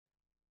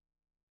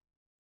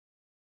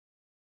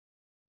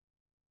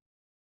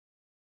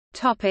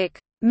Topic: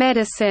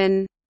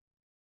 Medicine.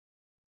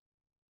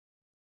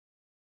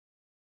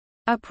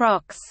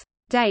 Approx.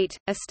 Date: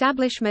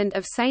 establishment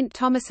of St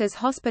Thomas's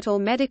Hospital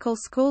Medical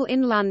School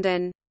in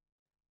London.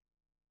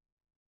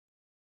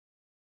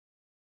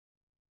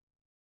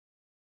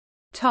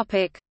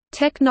 Topic: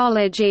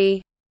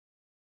 Technology.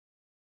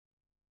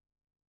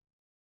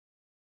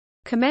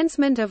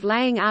 Commencement of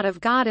laying out of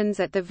gardens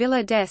at the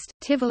Villa d'Este,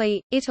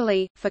 Tivoli,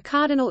 Italy, for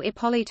Cardinal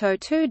Ippolito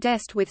II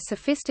d'Este with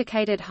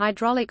sophisticated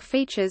hydraulic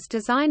features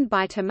designed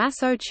by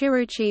Tommaso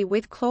Chirucci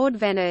with Claude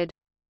Venard.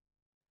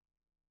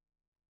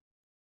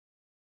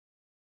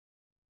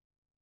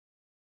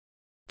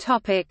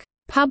 Topic: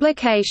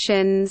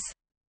 Publications.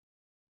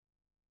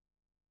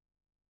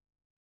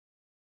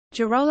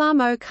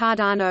 Girolamo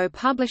Cardano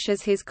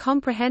publishes his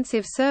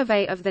comprehensive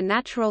survey of the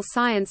natural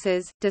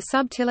sciences, De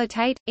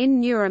Subtilitate, in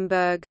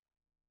Nuremberg.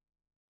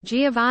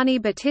 Giovanni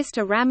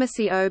Battista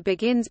Ramosio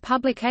begins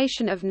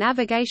publication of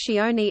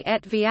Navigatione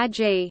et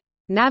Viaggi,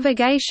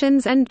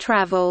 Navigations and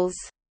Travels,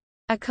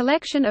 a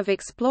collection of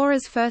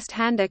explorers'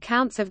 first-hand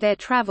accounts of their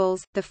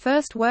travels, the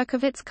first work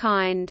of its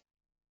kind.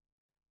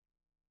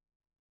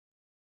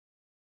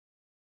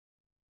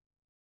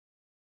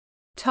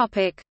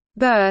 Topic: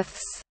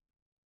 Births.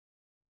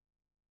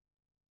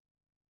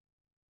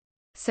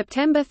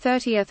 September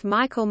 30,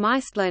 Michael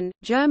Maestlin,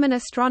 German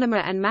astronomer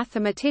and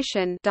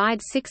mathematician,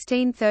 died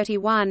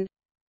 1631.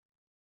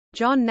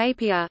 John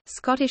Napier,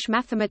 Scottish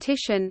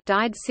mathematician,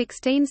 died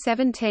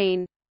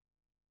 1617.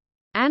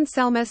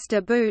 Anselmus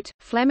de Boot,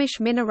 Flemish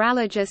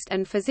mineralogist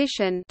and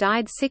physician,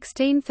 died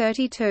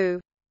 1632.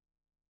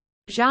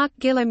 Jacques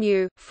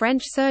Guillemeau,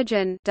 French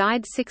surgeon,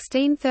 died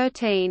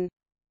 1613.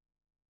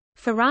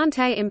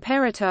 Ferrante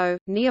Imperato,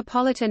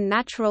 Neapolitan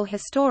natural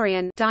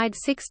historian, died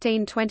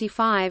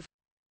 1625.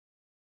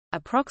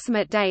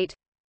 Approximate date: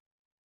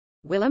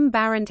 Willem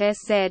Barent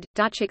SZ,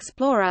 Dutch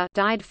explorer,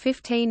 died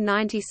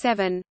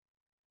 1597.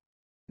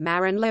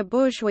 Marin Le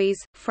Bourgeois,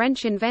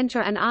 French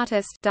inventor and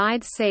artist,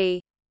 died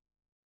c.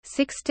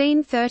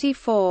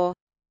 1634.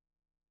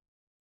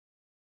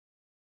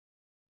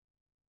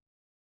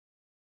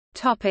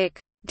 Topic: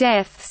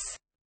 Deaths.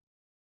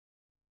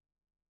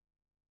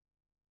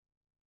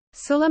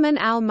 Suleiman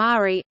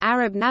al-Mahri,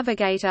 Arab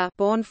navigator,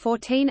 born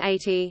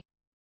 1480.